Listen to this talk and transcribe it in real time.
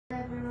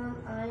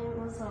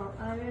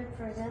I will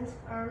present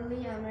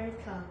Early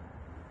America.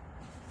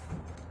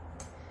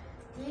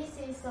 This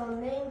is a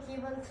name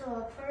given to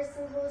a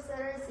person who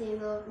settles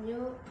in a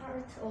new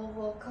part of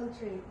a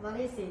country. What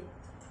is it?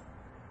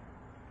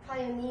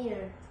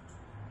 Pioneer.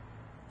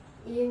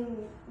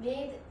 In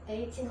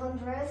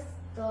mid-1800s,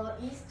 the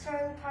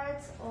eastern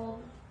part of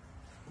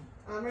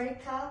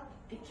America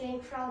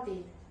became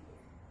crowded.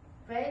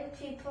 Brave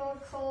people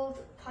called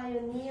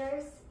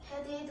pioneers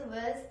headed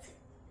west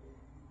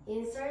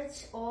in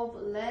search of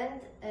land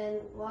and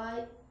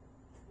wide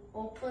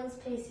open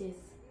spaces.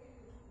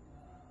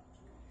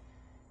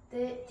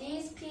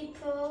 These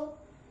people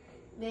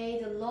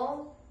made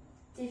long,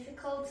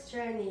 difficult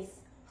journeys.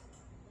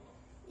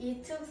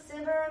 It took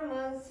several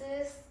months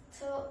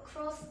to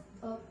cross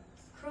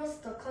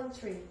the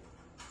country.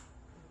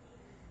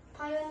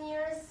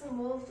 Pioneers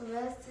moved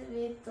west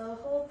with the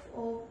hope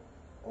of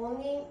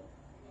owning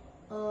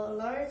a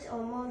large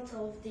amount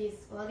of this.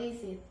 What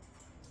is it?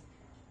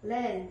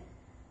 Land.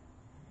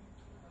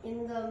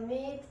 In the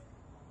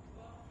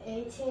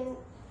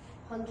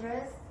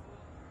mid-1800s,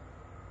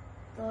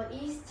 the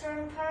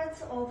eastern part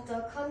of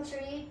the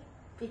country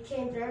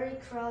became very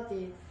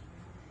crowded.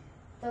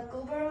 The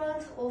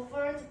government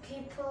offered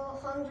people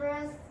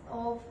hundreds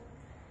of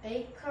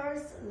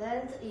acres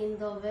land in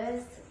the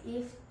west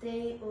if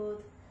they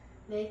would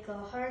make a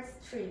hard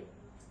trip.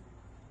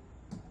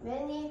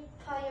 Many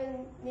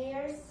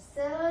pioneers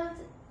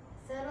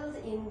settled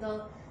in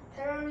the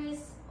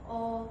prairies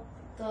of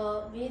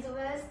the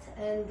Midwest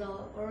and the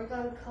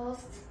Oregon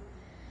coast,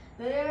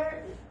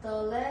 where the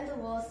land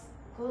was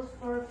good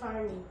for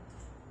farming.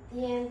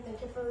 The end.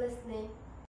 Thank you for listening.